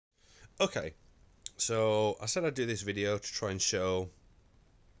Okay, so I said I'd do this video to try and show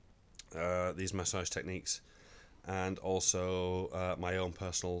these massage techniques, and also my own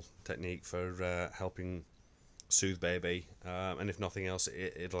personal technique for helping soothe baby, and if nothing else,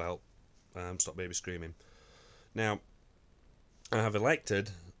 it'll help stop baby screaming. Now, I have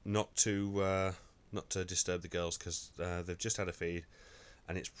elected not to disturb the girls because they've just had a feed,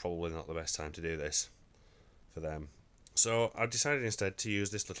 and it's probably not the best time to do this for them. So I decided instead to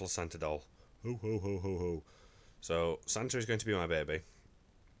use this little Santa doll. Ho ho ho ho ho. So Santa is going to be my baby.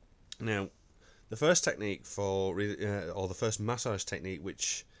 Now, the first technique or the first massage technique,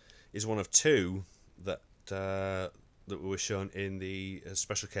 which is one of two that were shown in the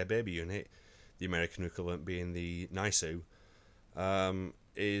special care baby unit, the American equivalent being the Nisim,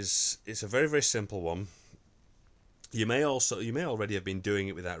 it's a very, very simple one. You may already have been doing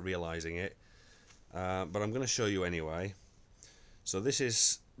it without realizing it, but I'm going to show you anyway. So this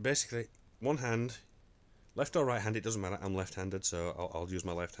is basically one hand, left or right hand, it doesn't matter. I'm left-handed, so I'll use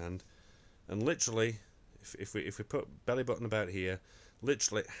my left hand. And literally, if we put belly button about here,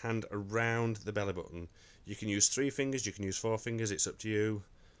 literally hand around the belly button. You can use 3 fingers, you can use 4 fingers, it's up to you.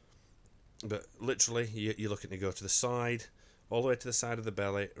 But literally, you're looking to go to the side, all the way to the side of the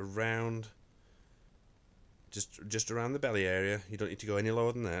belly, around, just around the belly area. You don't need to go any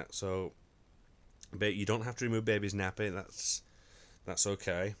lower than that. So, but you don't have to remove baby's nappy. That's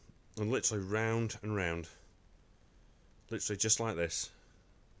okay. And literally round and round. Literally just like this.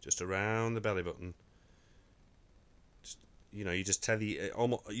 Just around the belly button. Just, you just tether,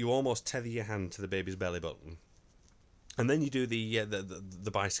 you almost tether your hand to the baby's belly button, and then you do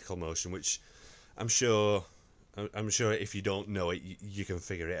the bicycle motion, which I'm sure if you don't know it, you can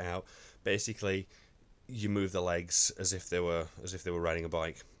figure it out. Basically, you move the legs as if they were riding a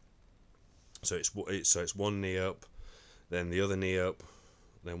bike. So it's one knee up, then the other knee up,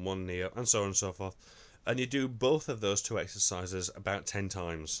 then one knee up, and so on and so forth. And you do both of those 2 exercises about 10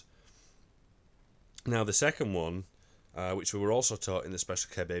 times. Now the second one, which we were also taught in the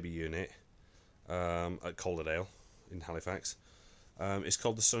special care baby unit at Calderdale in Halifax, is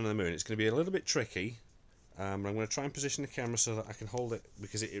called the sun and the moon. It's going to be a little bit tricky, but I'm going to try and position the camera so that I can hold it,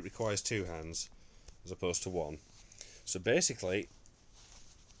 because it requires 2 hands as opposed to 1. So basically,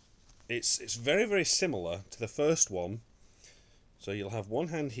 it's very, very similar to the first one. So you'll have one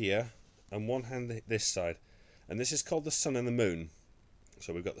hand here and one hand this side, and this is called the sun and the moon.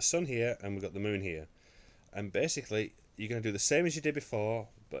 So we've got the sun here and we've got the moon here, and basically you're going to do the same as you did before,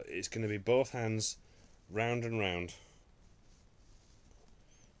 but it's going to be both hands round and round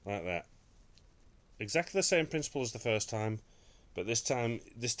like that. Exactly the same principle as the first time, but this time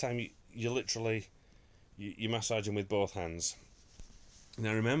you literally you massage them with both hands.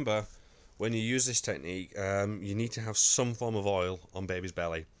 Now remember, when you use this technique, you need to have some form of oil on baby's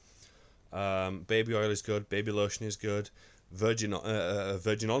belly. Baby oil is good, baby lotion is good, virgin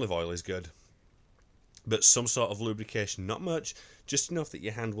olive oil is good, but some sort of lubrication, not much, just enough that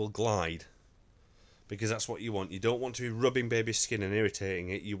your hand will glide, because that's what you want. You don't want to be rubbing baby's skin and irritating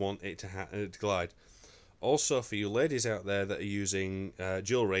it, you want it to glide. Also, for you ladies out there that are using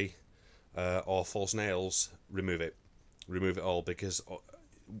jewellery or false nails, remove it all, because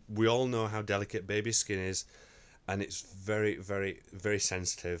we all know how delicate baby's skin is, and it's very, very, very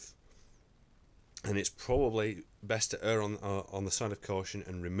sensitive. And it's probably best to err on the side of caution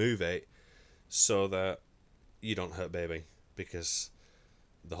and remove it, so that you don't hurt baby, because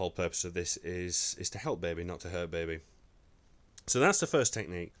the whole purpose of this is to help baby, not to hurt baby. So that's the first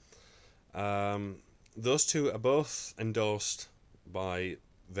technique. Those 2 are both endorsed by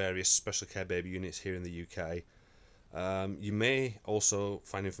various special care baby units here in the UK. You may also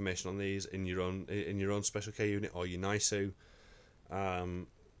find information on these in your own special care unit or your NICU.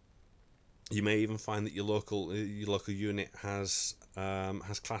 You may even find that your local unit has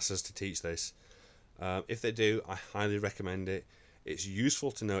classes to teach this. If they do, I highly recommend it. It's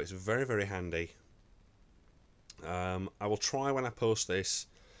useful to know. It's very, very handy. I will try when I post this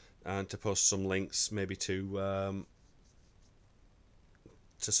to post some links, maybe to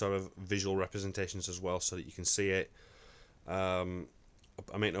sort of visual representations as well, so that you can see it. I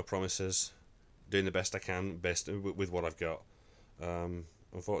make no promises. Doing the best I can, best with what I've got.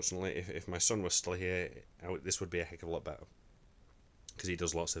 Unfortunately, if my son was still here, this would be a heck of a lot better, because he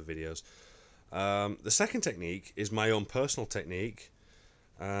does lots of videos. The second technique is my own personal technique.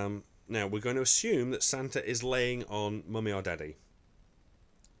 Now, we're going to assume that Santa is laying on mummy or daddy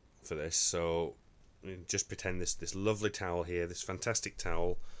for this. So just pretend this lovely towel here, this fantastic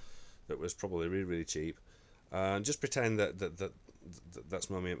towel that was probably really, really cheap. Just pretend that's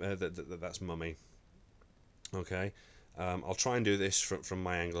mummy. That's mummy. Okay. I'll try and do this from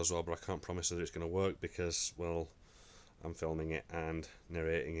my angle as well, but I can't promise that it's going to work because, well, I'm filming it and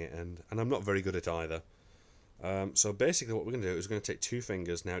narrating it, and I'm not very good at either. So basically what we're going to do is we're going to take 2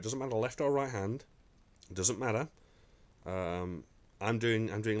 fingers. Now it doesn't matter left or right hand, it doesn't matter. I'm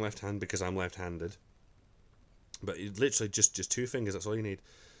doing left hand because I'm left-handed, but literally just 2 fingers, that's all you need.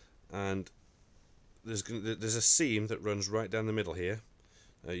 And there's a seam that runs right down the middle here.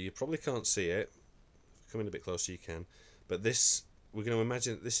 You probably can't see it. Come in a bit closer, you can. But this, we're going to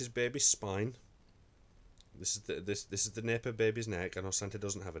imagine that this is baby's spine. This is the nape of baby's neck. I know Santa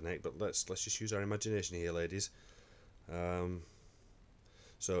doesn't have a neck, but let's just use our imagination here, ladies.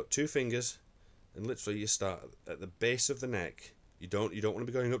 So 2 fingers, and literally you start at the base of the neck. You don't want to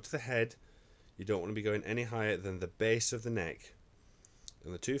be going up to the head. You don't want to be going any higher than the base of the neck.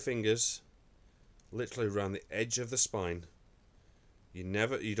 And the 2 fingers, literally around the edge of the spine.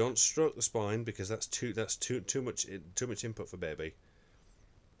 You don't stroke the spine because that's too much input for baby.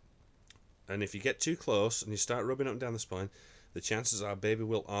 And if you get too close and you start rubbing up and down the spine, the chances are baby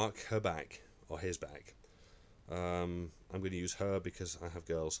will arc her back or his back. I'm going to use her because I have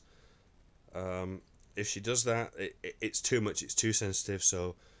girls. If she does that, it's too much. It's too sensitive.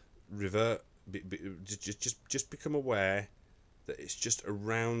 So revert. Just become aware that it's just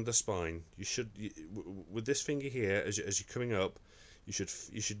around the spine. You should, with this finger here, as you're coming up, you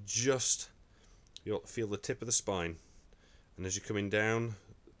should just, you'll feel the tip of the spine, and as you're coming down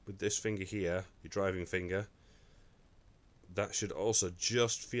with this finger here, your driving finger, that should also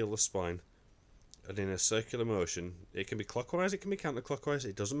just feel the spine. And in a circular motion, it can be clockwise, it can be counterclockwise,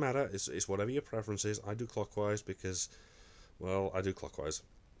 it doesn't matter, it's whatever your preference is. I do clockwise because, well, I do clockwise.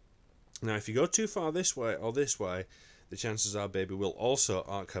 Now if you go too far this way or this way, the chances are baby will also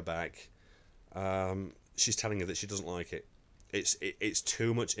arc her back. She's telling you that she doesn't like it. It's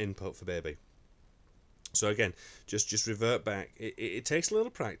too much input for baby. So again, just revert back. It takes a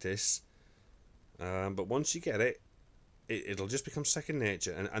little practice, but once you get it, it'll just become second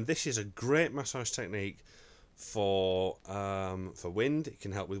nature. And this is a great massage technique for wind. It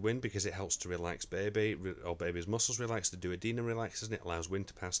can help with wind because it helps to relax baby, or baby's muscles relax. The duodenum relaxes and it allows wind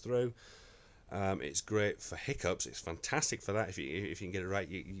to pass through. It's great for hiccups. It's fantastic for that. If you can get it right,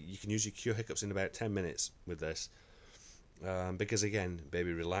 you can usually cure hiccups in about 10 minutes with this. Because again,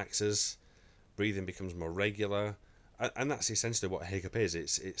 baby relaxes, breathing becomes more regular, and that's essentially what a hiccup is.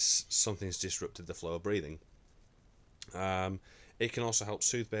 It's something's disrupted the flow of breathing. It can also help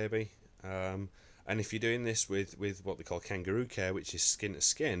soothe baby, and if you're doing this with what they call kangaroo care, which is skin to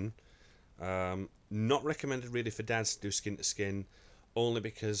skin, not recommended really for dads to do skin to skin, only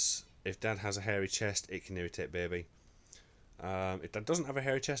because if dad has a hairy chest, it can irritate baby. If dad doesn't have a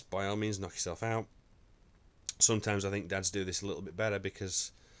hairy chest, by all means knock yourself out. Sometimes I think dads do this a little bit better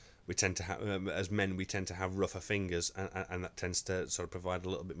because we tend to have, as men, we tend to have rougher fingers, and that tends to sort of provide a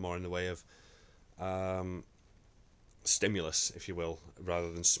little bit more in the way of stimulus, if you will,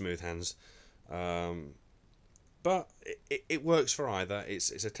 rather than smooth hands. But it works for either.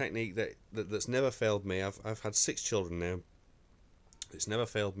 It's a technique that's never failed me. I've had 6 children now. It's never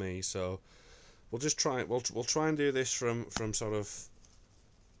failed me. So we'll just try. We'll try and do this from sort of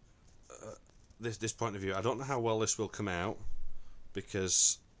this point of view. I don't know how well this will come out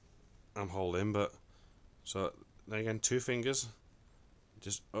because I'm holding, but so again, 2 fingers,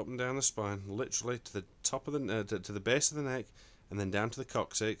 just up and down the spine, literally to the top of the to the base of the neck, and then down to the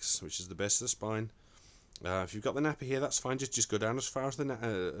coccyx, which is the base of the spine. If you've got the nappy here, that's fine. Just go down as far as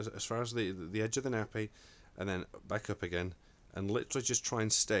the edge of the nappy, and then back up again, and literally just try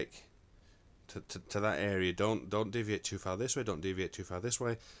and stick to that area. Don't deviate too far this way. Don't deviate too far this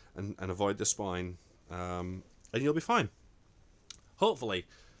way, and avoid the spine, and you'll be fine. Hopefully.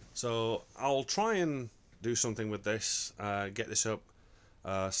 So I'll try and do something with this. Get this up.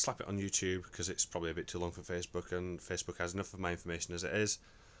 Slap it on YouTube because it's probably a bit too long for Facebook, and Facebook has enough of my information as it is.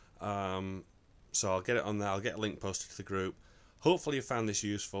 So I'll get it on there. I'll get a link posted to the group. Hopefully you found this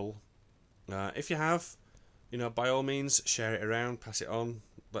useful. If you have, by all means share it around, pass it on.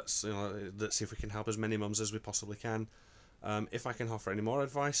 Let's see if we can help as many mums as we possibly can. If I can offer any more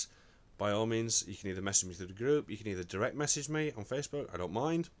advice, by all means, you can either message me through the group. You can either direct message me on Facebook. I don't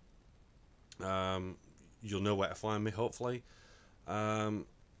mind. You'll know where to find me, hopefully. And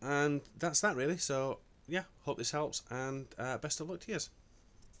that's that really. So yeah, hope this helps, and best of luck to you.